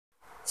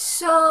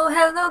So,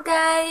 hello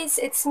guys!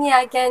 It's me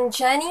again,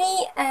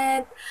 Jenny,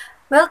 and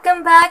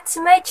welcome back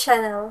to my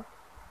channel.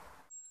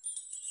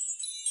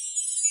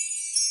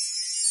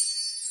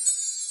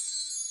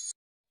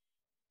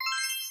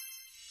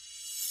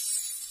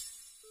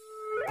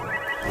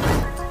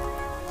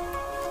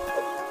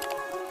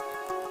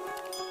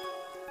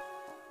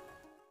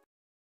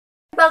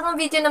 Panibagong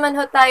video naman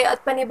ho tayo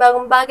at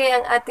panibagong bagay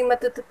ang ating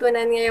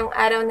matututunan ngayong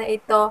araw na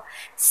ito.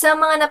 Sa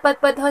mga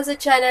napadpad ho sa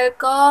channel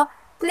ko,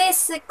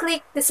 please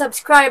click the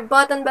subscribe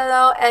button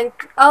below and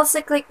also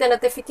click the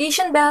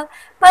notification bell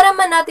para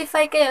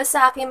ma-notify kayo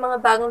sa aking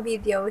mga bagong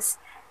videos.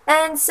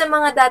 And sa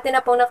mga dati na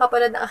pong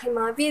nakapanood ng aking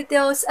mga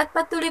videos at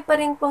patuloy pa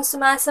rin pong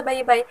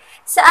sumasabaybay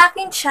sa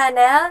aking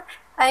channel,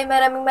 ay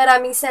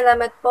maraming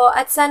salamat po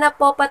at sana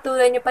po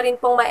patuloy nyo pa rin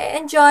pong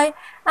ma-enjoy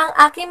ang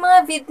aking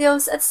mga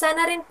videos at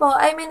sana rin po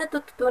ay may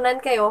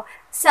natututunan kayo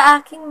sa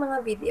aking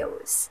mga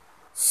videos.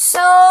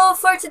 So,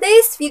 for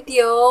today's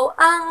video,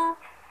 ang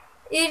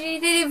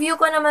i-review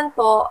ko naman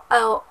po,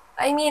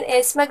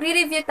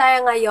 magre-review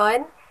tayo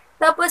ngayon.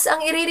 Tapos,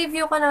 ang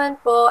i-review ko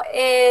naman po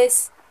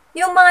is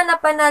yung mga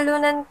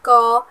napanalunan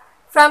ko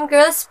from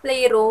Girls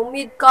Playroom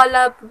with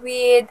collab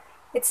with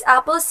It's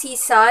Apple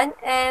Season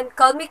and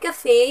Call Me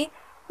Cafe,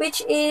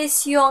 which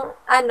is yung,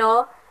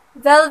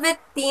 velvet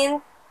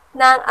tint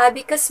ng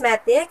Abby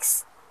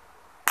Cosmetics.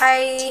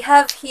 I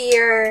have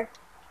here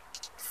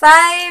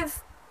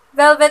 5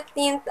 velvet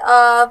tint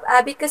of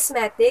Abby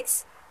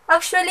Cosmetics.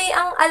 Actually,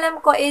 ang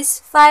alam ko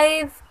is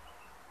 5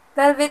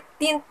 velvet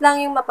tint lang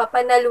yung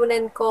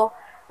mapapanalunan ko.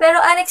 Pero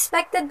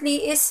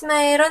unexpectedly is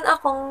mayroon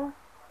akong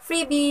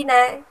freebie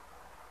na,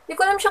 hindi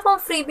ko alam siya kung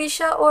freebie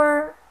siya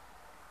or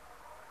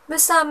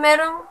basta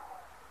merong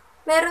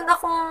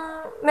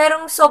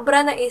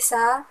sobra na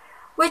isa,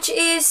 which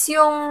is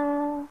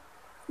yung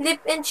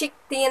lip and cheek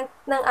tint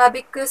ng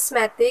Abby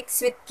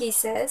Cosmetics with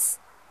Kisses.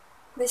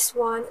 This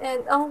one.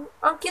 And ang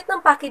cute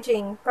ng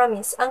packaging.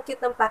 Promise. Ang cute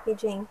ng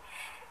packaging.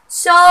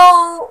 So,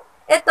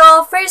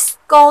 ito, first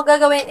ko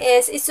gagawin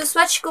is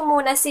isuswatch ko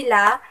muna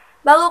sila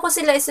bago ko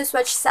sila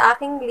isuswatch sa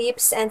aking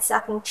lips and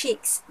sa aking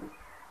cheeks.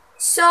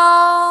 So,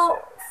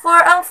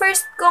 ang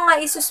first ko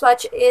nga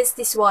isuswatch is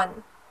this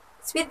one.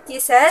 Sweet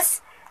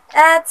Kisses.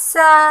 At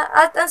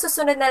ang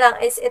susunod na lang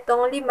is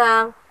itong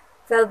 5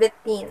 velvet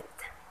tint.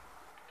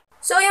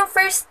 So, yung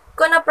first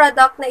ko na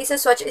product na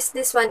isuswatch is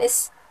this one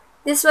is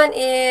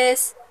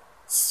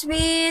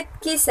Sweet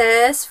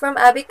Kisses from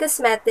Abby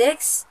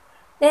Cosmetics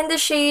in the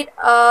shade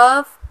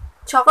of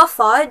Choco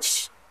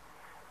Fudge.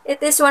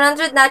 It is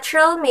 100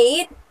 natural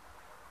made,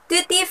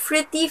 tutti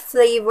fruity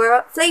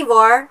flavor,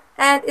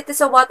 and it is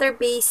a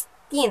water-based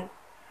tint.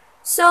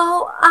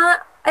 So,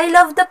 I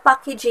love the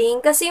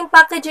packaging kasi yung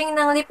packaging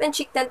ng lip and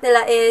cheek tint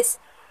nila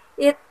is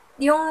it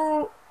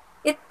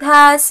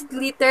has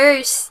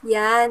glitters.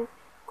 Yan.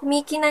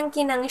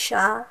 Kumikinang-kinang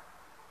siya.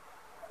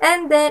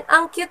 And then,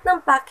 ang cute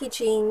ng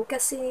packaging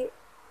kasi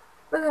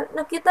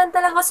nakyutan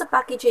talaga ako sa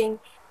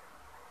packaging.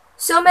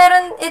 So,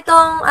 merong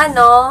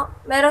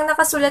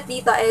nakasulat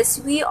dito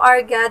is We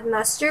Are God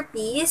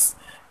Masterpiece.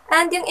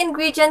 And yung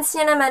ingredients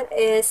niya naman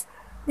is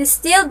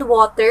distilled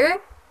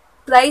water,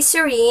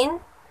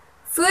 glycerin,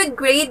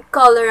 food-grade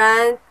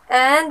colorant,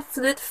 and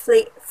fruit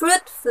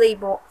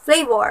flavor.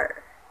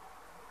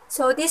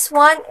 So, this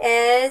one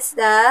is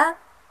the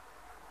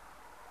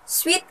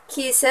Sweet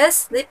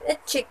Kisses Lip and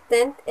Cheek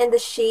Tint in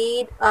the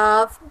shade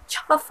of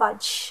Choco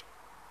Fudge.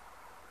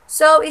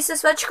 So,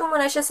 isaswatch ko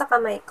muna siya sa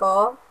kamay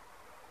ko.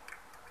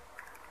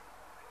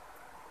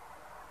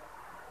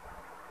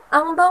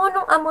 Ang bango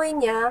ng amoy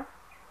niya.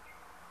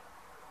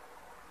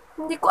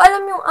 Hindi ko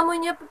alam yung amoy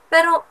niya,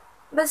 pero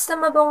basta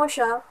mabango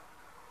siya.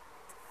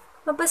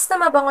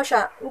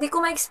 Hindi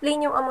ko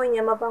ma-explain yung amoy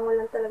niya. Mabango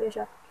lang talaga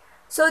siya.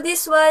 So,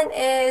 this one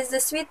is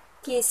the Sweet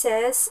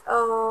Kisses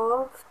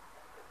of...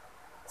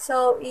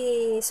 So,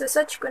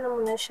 i-search ko na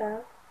muna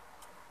siya.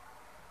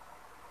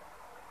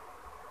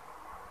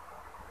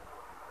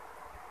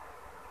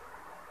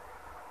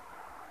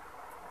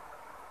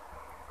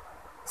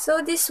 So,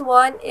 this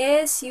one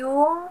is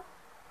yung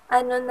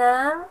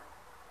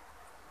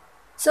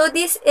So,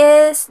 this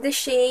is the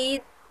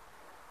shade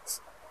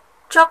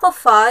Choco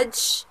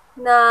Fudge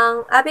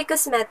ng Abby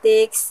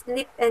Cosmetics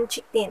Lip and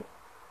Cheek Tint.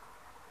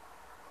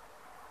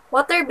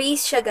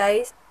 Water-based siya,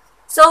 guys.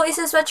 So,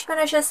 isaswatch ko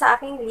na siya sa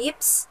aking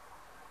lips.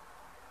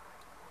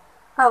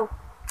 Oh,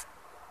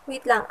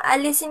 wait lang.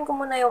 Alisin ko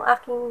muna yung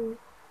aking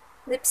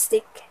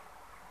lipstick.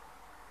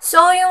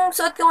 So, yung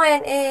suot ko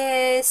ngayon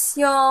is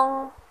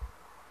yung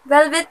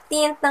velvet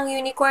tint ng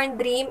Unicorn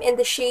Dream in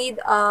the shade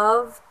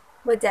of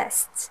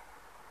Modest.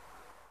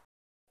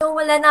 So,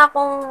 wala na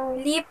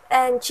akong lip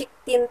and cheek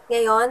tint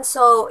ngayon.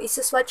 So,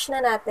 isaswatch na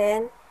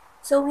natin.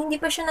 So, hindi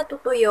pa siya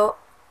natutuyo.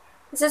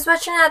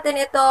 Isaswatch na natin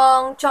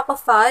itong Choco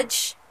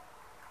Fudge.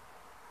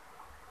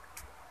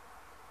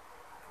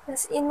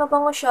 As in,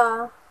 mabango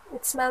siya.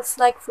 It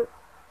smells like fruit.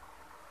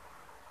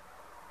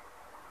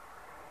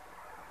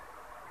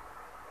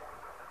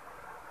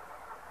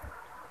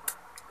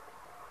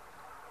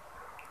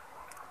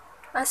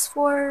 As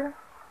for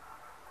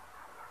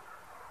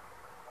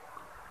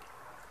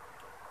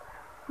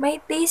May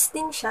taste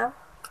din siya.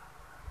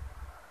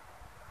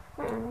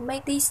 May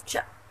taste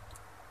siya.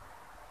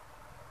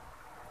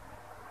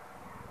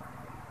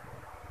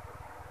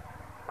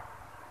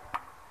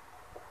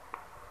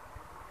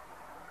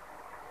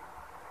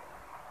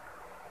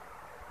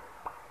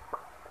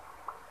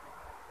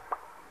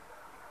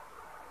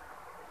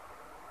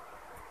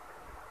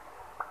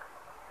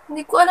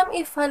 Hindi ko alam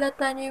if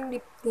halata niyo yung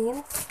lip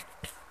tint.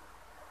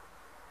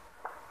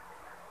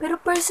 Pero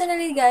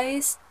personally,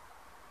 guys,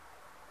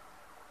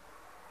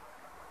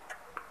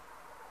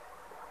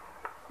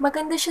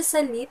 maganda siya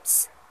sa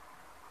lips.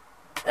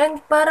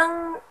 And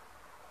parang,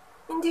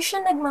 hindi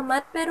siya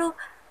nagmamat, pero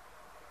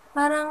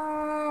parang,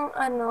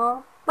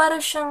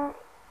 para siyang,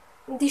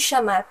 hindi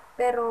siya matte.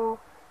 Pero,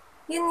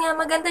 yun nga,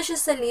 maganda siya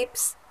sa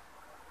lips.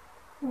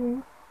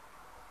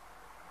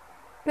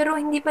 Pero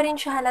hindi pa rin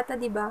siya halata,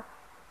 diba?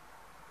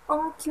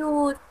 Ang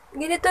cute.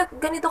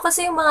 Ganito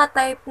kasi yung mga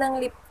type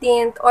ng lip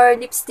tint or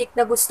lipstick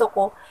na gusto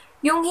ko.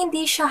 Yung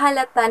hindi siya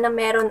halata na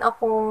meron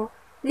akong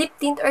lip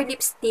tint or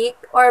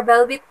lipstick or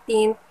velvet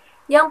tint.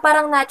 Yung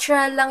parang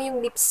natural lang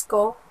yung lips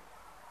ko.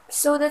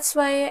 So, that's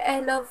why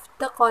I love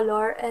the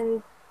color.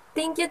 And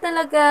thank you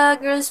talaga,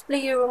 Girls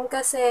Playroom,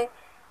 kasi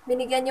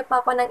binigyan niyo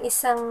pa ako ng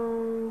isang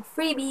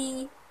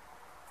freebie.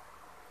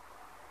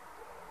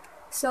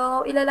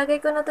 So, ilalagay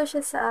ko na to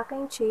siya sa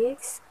aking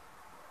cheeks.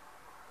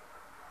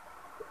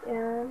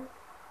 Yan.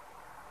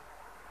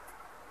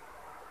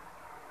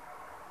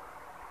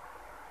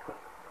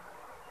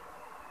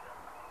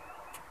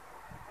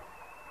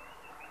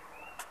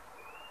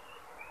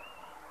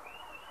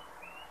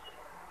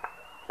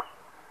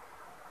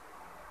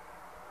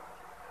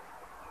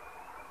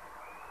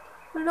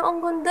 Wala, ang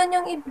ganda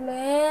niyang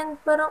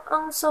i-blend. Parang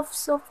ang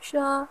soft-soft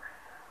siya.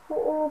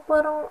 Oo,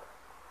 parang,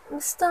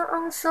 basta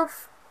ang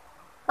soft,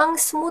 ang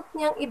smooth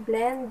niyang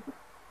i-blend.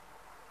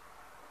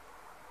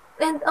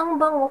 And ang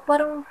bango,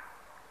 parang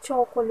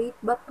chocolate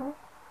ba to?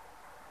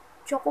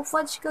 Choco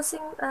fudge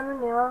kasing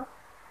niya.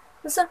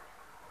 Basta,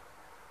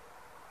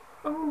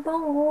 ang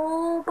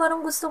bango.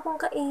 Parang gusto kong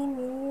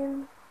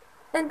kainin.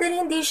 And then,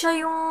 hindi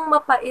siya yung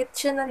mapait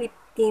siya na lip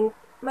tint.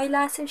 May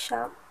lasa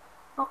siya.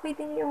 Okay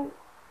din yung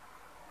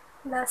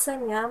lasa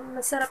niya.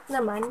 Masarap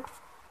naman.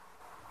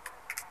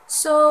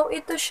 So,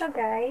 ito siya,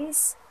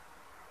 guys.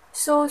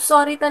 So,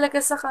 sorry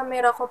talaga sa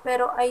camera ko,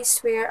 pero I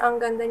swear,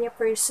 ang ganda niya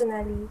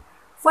personally.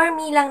 For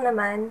me lang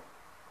naman.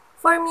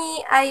 For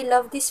me, I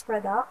love this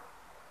product.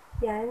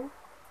 Yan.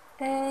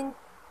 And,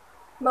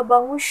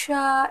 mabango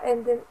siya.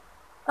 And then,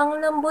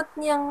 ang lambot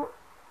niyang,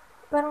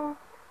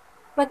 parang,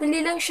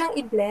 madali lang siyang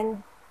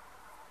i-blend.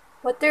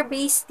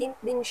 Water-based tint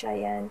din siya,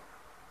 yan.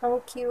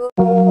 Ang cute.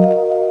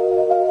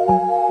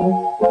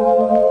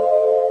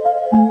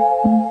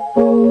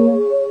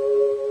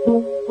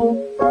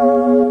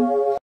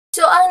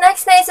 So, ang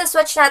next na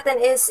isa-swatch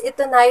natin is,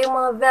 ito na yung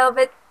mga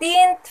velvet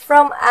tint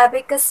from Abby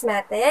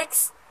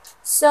Cosmetics.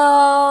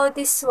 So,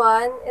 this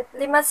one,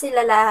 5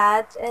 sila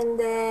lahat. And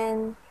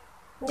then,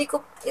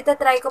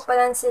 itatry ko pa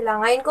lang sila.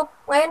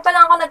 Ngayon pa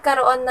lang ako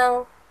nagkaroon ng,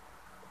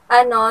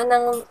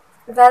 ng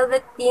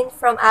velvet tint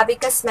from Abby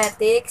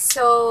Cosmetics.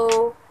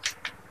 So,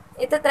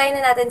 itatry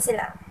na natin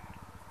sila.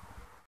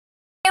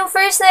 Yung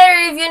first na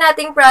review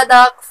nating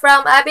product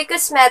from Abby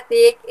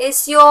Cosmetics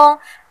is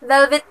yung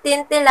velvet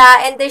tint nila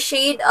in the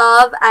shade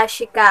of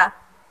Ashika.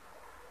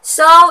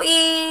 So,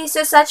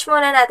 i-swatch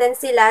muna natin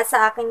sila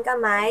sa aking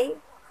kamay.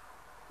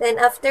 Then,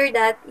 after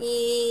that,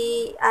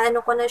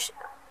 i-swatch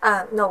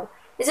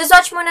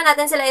muna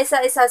natin sila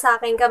isa-isa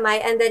sa aking kamay.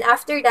 And then,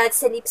 after that,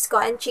 sa lips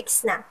ko and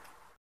cheeks na.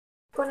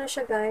 Ko na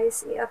siya,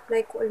 guys.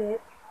 I-apply ko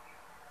ulit.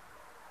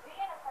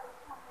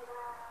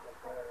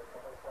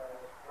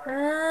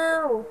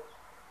 Ow!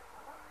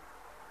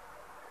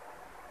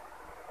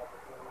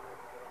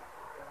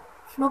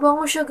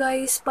 Mabango siya,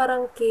 guys.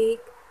 Parang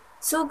cake.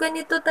 So,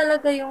 ganito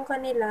talaga yung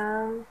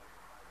kanilang...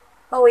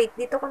 Oh, wait.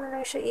 Dito ko na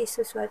lang siya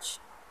i-swatch.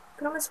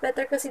 Pero mas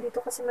better kasi dito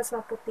kasi mas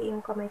maputi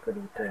yung kamay ko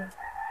dito eh.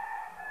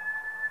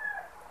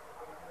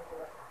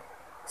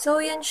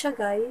 So, yan siya,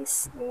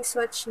 guys. Yung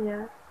swatch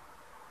niya.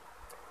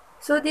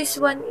 So,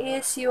 this one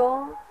is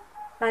yung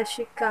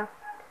Ashika.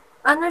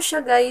 Ano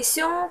siya, guys?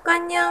 Yung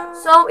kanyang...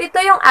 So, ito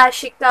yung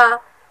Ashika.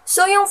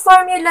 So, yung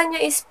formula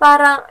niya is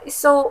parang...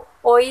 So,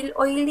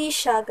 oily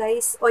siya,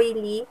 guys.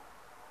 Oily.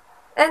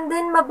 And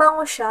then,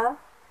 mabango siya.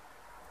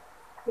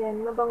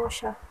 Yan, mabango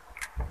siya.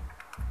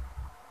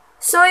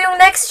 So, yung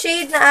next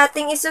shade na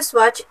ating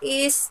isuswatch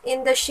is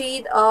in the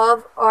shade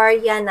of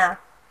Oriana.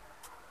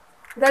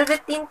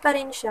 Velvet tint pa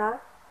rin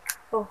siya.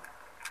 Oh,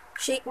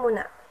 shake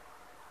muna.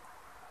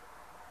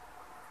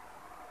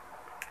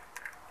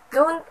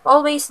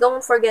 Always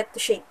don't forget to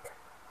shake.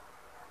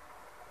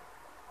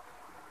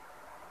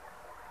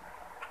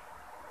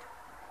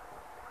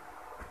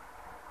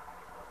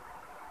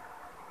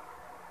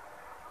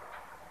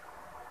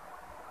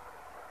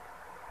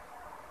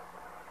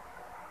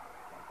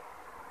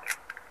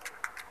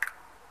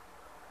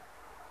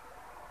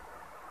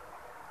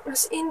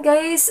 As in,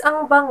 guys,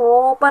 ang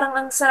bango. Parang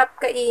ang sarap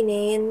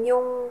kainin.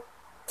 Yung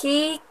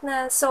cake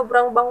na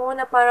sobrang bango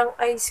na parang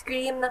ice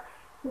cream na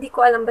Hindi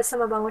ko alam, basta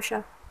mabango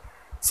siya.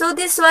 So,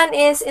 this one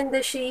is in the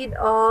shade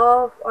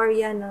of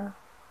Oriana.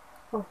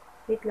 Oh,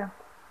 wait lang.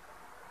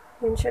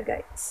 Yun siya,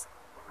 guys.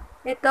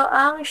 Ito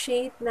ang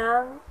shade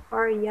ng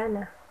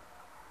Oriana.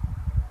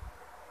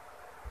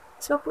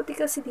 So, puti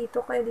kasi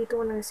dito, kaya dito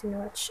ko na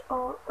sinwatch.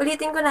 Oh,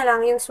 ulitin ko na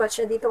lang yung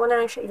swatch na dito ko na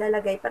lang siya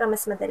ilalagay para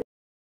mas madali.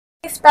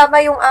 If tama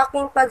yung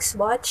aking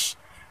pag-swatch,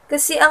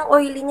 kasi ang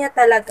oily niya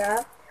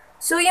talaga.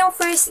 So, yung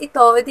first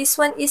ito, this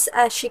one is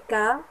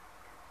Ashika.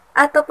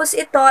 At tapos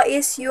ito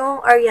is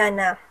yung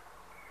Ariana.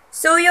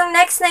 So, yung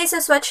next na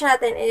isa-swatch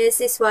natin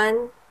is this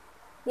one.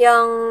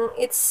 Yung,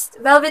 it's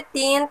Velvet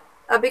Tint,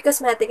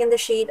 Cosmetic in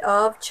the shade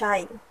of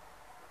Chai.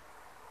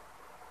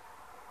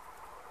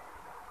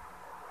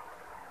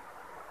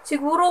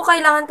 Siguro,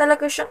 kailangan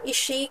talaga siyang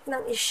i-shake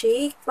ng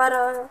i-shake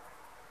para,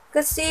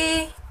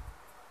 kasi,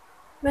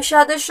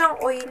 masyado siyang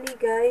oily,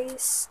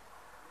 guys.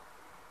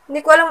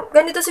 Hindi ko alam,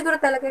 ganito siguro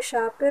talaga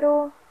siya,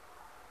 pero,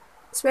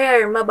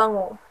 swear,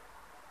 mabango.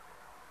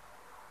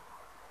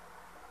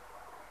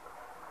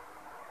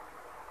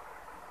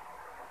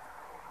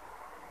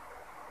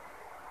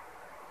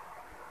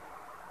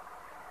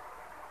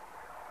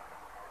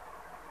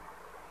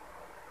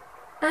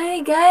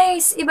 Ay,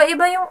 guys,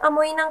 iba-iba yung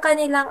amoy ng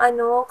kanilang,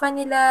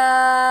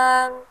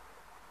 kanilang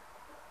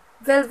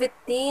velvet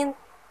tint.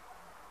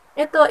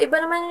 Ito,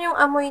 iba naman yung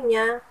amoy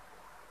niya.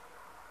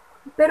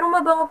 Pero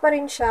mabango pa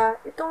rin siya.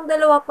 Itong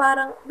dalawa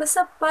parang,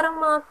 basta parang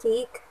mga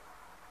cake.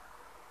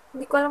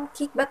 Hindi ko alam,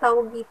 cake ba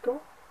tawag dito?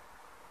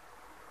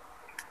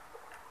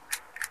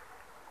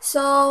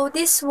 So,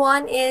 this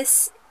one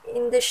is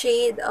in the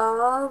shade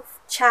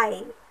of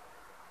Chai.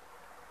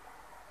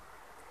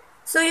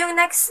 So, yung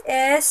next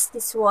is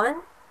this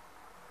one.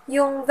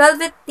 Yung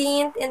velvet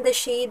tint in the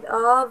shade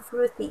of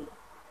Ruthie.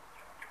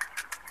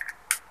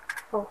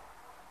 Oh.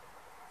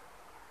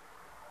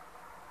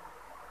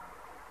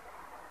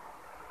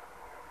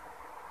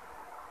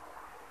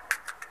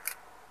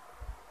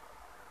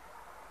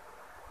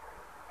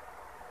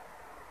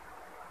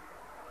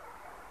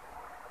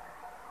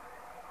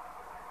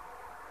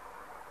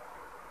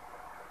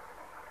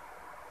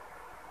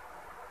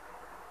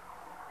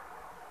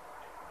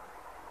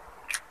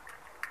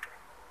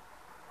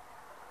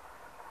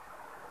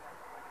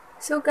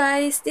 So,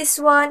 guys, this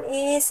one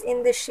is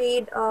in the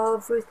shade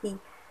of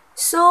Ruthie.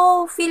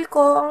 So, feel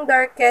ko ang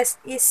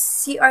darkest is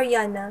si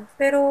Ariana.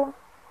 Pero,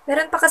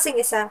 meron pa kasing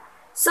isa.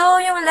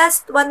 So, yung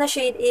last one na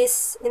shade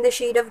is in the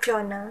shade of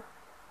Jonah.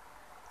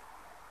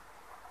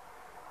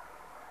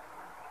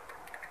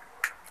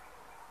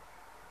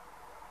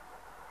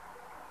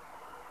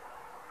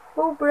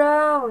 Oh,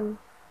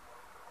 brown.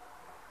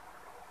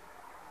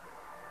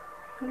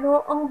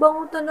 Hello, ang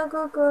bango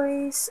talaga,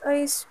 guys.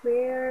 I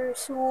swear.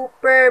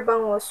 Super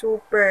bango.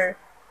 Super.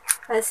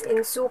 As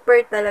in,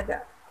 super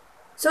talaga.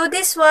 So,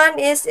 this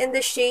one is in the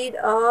shade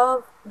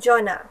of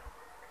Jonah.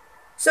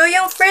 So,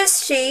 yung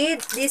first shade,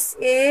 this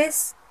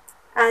is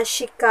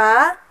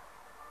Ashika.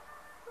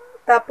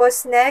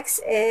 Tapos,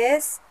 next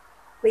is,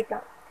 wait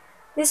lang.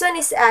 This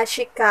one is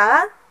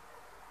Ashika,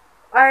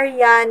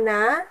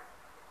 Ariana,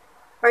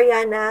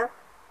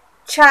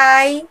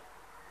 Chai,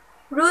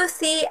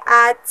 Ruthie,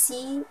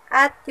 Atsi,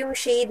 at yung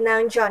shade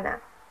ng Jonah.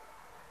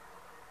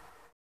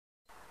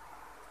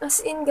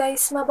 As in,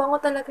 guys, mabango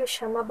talaga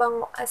siya.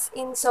 Mabango, as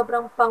in,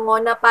 sobrang pango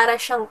na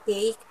para siyang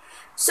cake.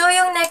 So,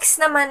 yung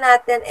next naman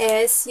natin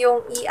is,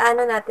 yung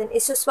natin,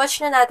 isuswatch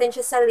na natin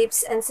siya sa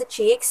lips and sa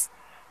cheeks.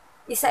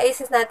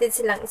 Isa-isa natin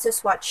silang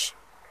isuswatch.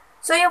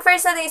 So, yung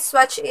first natin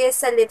iswatch is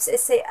sa lips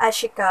is si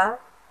Ashika.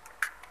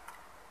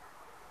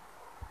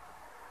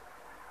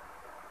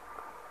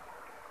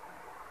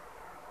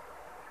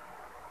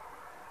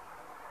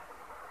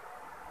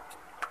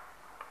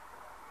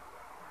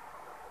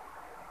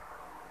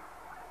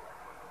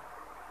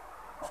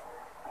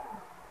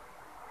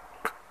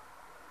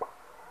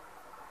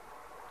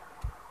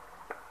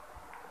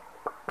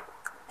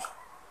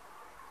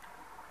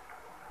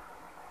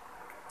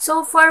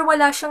 So far,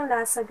 wala siyang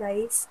lasa,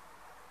 guys.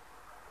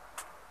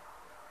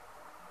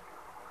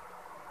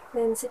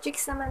 Then, sa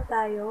cheeks naman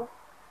tayo.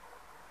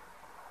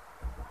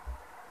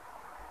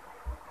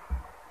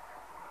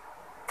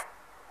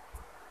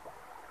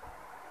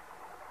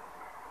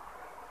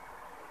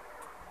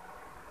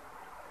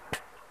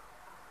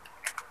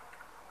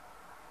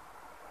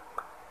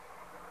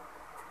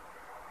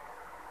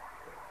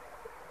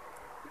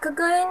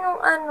 Kagaya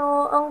nung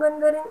ang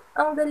ganda rin,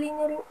 ang dali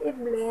niya rin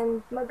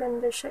i-blend.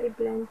 Maganda siya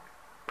i-blend.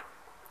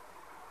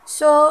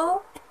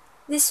 So,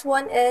 this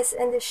one is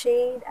in the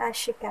shade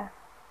Ashika.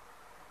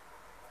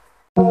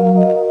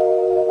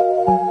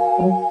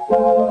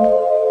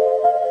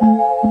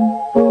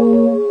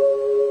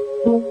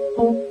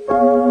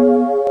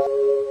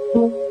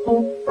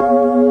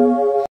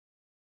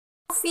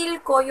 Feel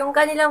ko, yung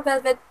kanilang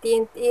velvet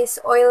tint is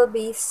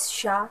oil-based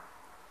siya.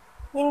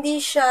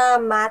 Hindi siya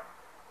matte.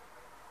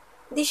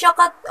 Hindi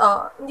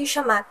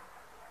siya matte.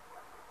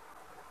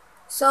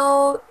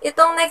 So,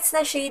 itong next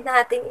na shade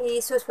na ating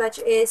i-swatch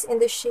is in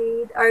the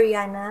shade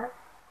Ariana.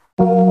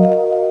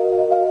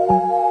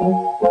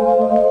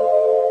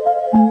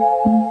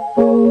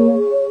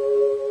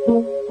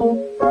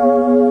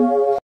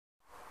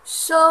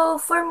 So,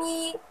 for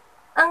me,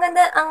 ang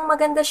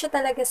maganda siya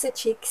talaga sa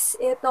cheeks.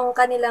 Itong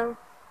kanilang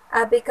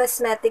Abby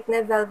Cosmetic na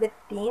Velvet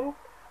Tint.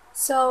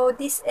 So,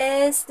 this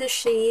is the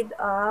shade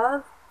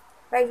of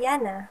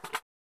Ariana.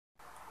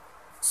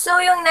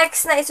 So, yung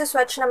next na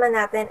isuswatch naman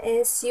natin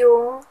is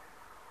yung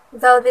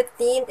Velvet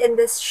Tint in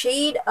the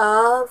shade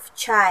of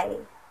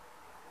Chai.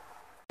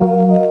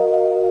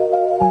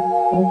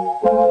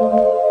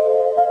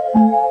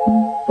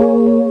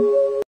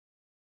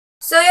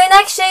 So, yung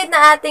next shade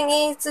na ating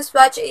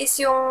i-swatch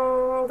is yung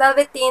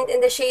Velvet Tint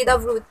in the shade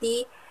of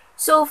Rooty.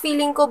 So,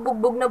 feeling ko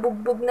bugbog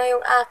na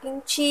yung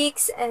aking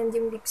cheeks and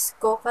yung lips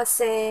ko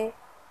kasi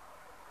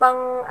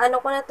ano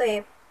ko na to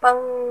pang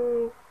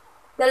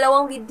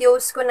pangalawang video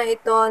ko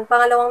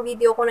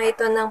na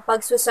ito ng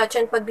pag-swatch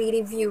and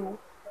pag-review.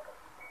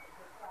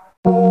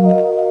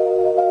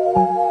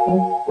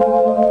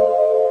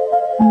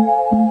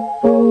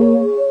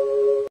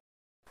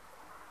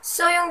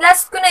 So, yung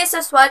last ko na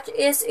isa-swatch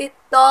is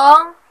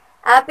itong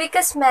Abby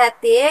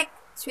Cosmetic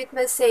Sweet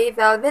Massé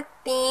Velvet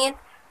Tint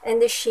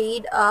in the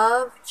shade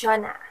of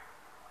Jonna.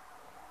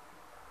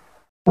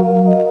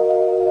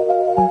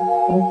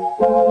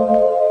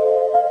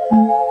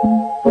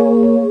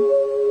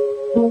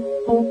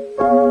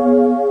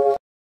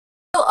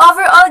 So,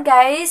 overall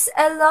guys,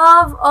 I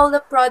love all the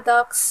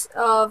products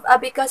of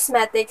Abby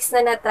Cosmetics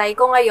na na-try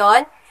ko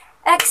ngayon.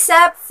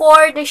 Except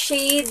for the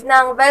shade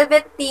ng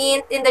Velvet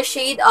Tint in the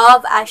shade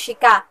of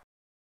Ashika.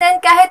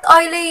 Then, kahit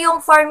oily yung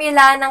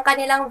formula ng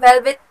kanilang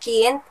Velvet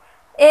Tint,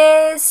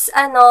 is,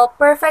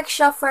 perfect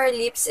siya for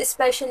lips,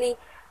 especially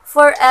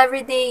for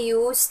everyday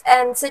use.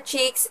 And sa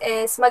cheeks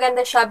is,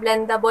 maganda siya,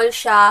 blendable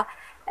siya.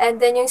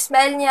 And then, yung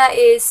smell niya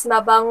is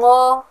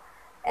mabango.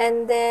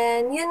 And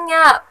then, yun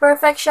nga,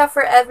 perfect siya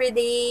for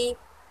everyday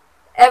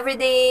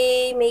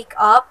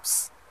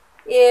makeups.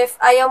 If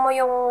ayaw mo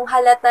yung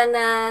halata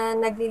na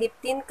nagli-lip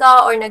tint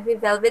ka or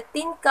nagli-velvet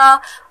tint ka,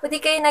 o di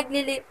kayo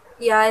nagli-lip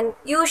yan,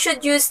 you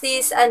should use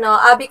this,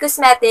 Abby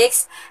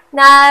Cosmetics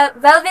na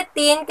velvet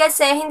tint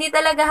kasi hindi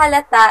talaga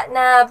halata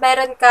na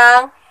meron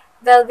kang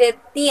velvet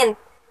tint.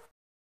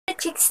 The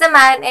cheeks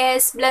naman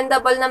is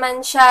blendable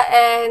naman siya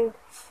and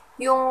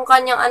yung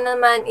kanyang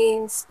naman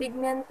is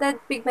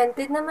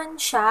pigmented naman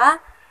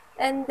siya.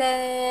 And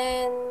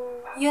then,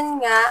 yun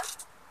nga.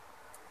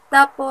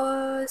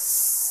 Tapos,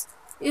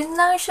 yun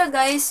lang siya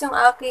guys, yung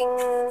aking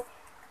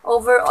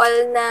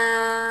overall na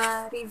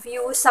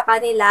review sa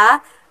kanila.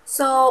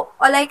 So,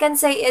 all I can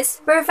say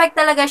is perfect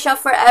talaga siya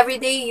for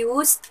everyday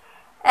use.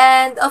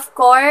 And of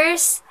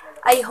course,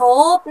 I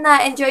hope na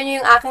enjoy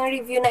nyo yung aking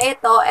review na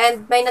ito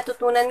and may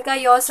natutunan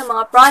kayo sa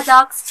mga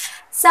products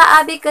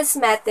sa Abby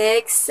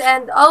Cosmetics.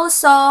 And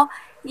also,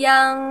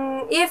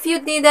 if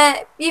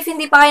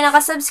hindi pa kayo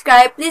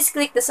nakasubscribe, please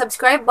click the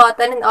subscribe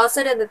button and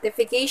also the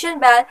notification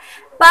bell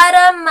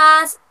para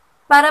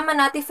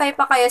ma-notify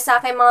pa kayo sa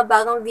aking mga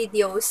bagong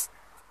videos.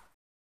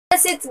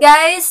 That's it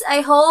guys.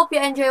 I hope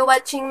you enjoy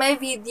watching my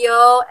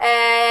video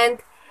and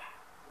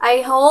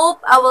I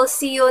hope I will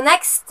see you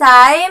next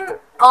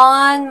time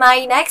on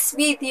my next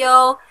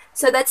video.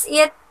 So that's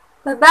it.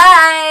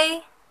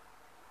 Bye-bye!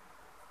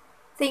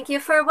 Thank you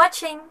for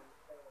watching.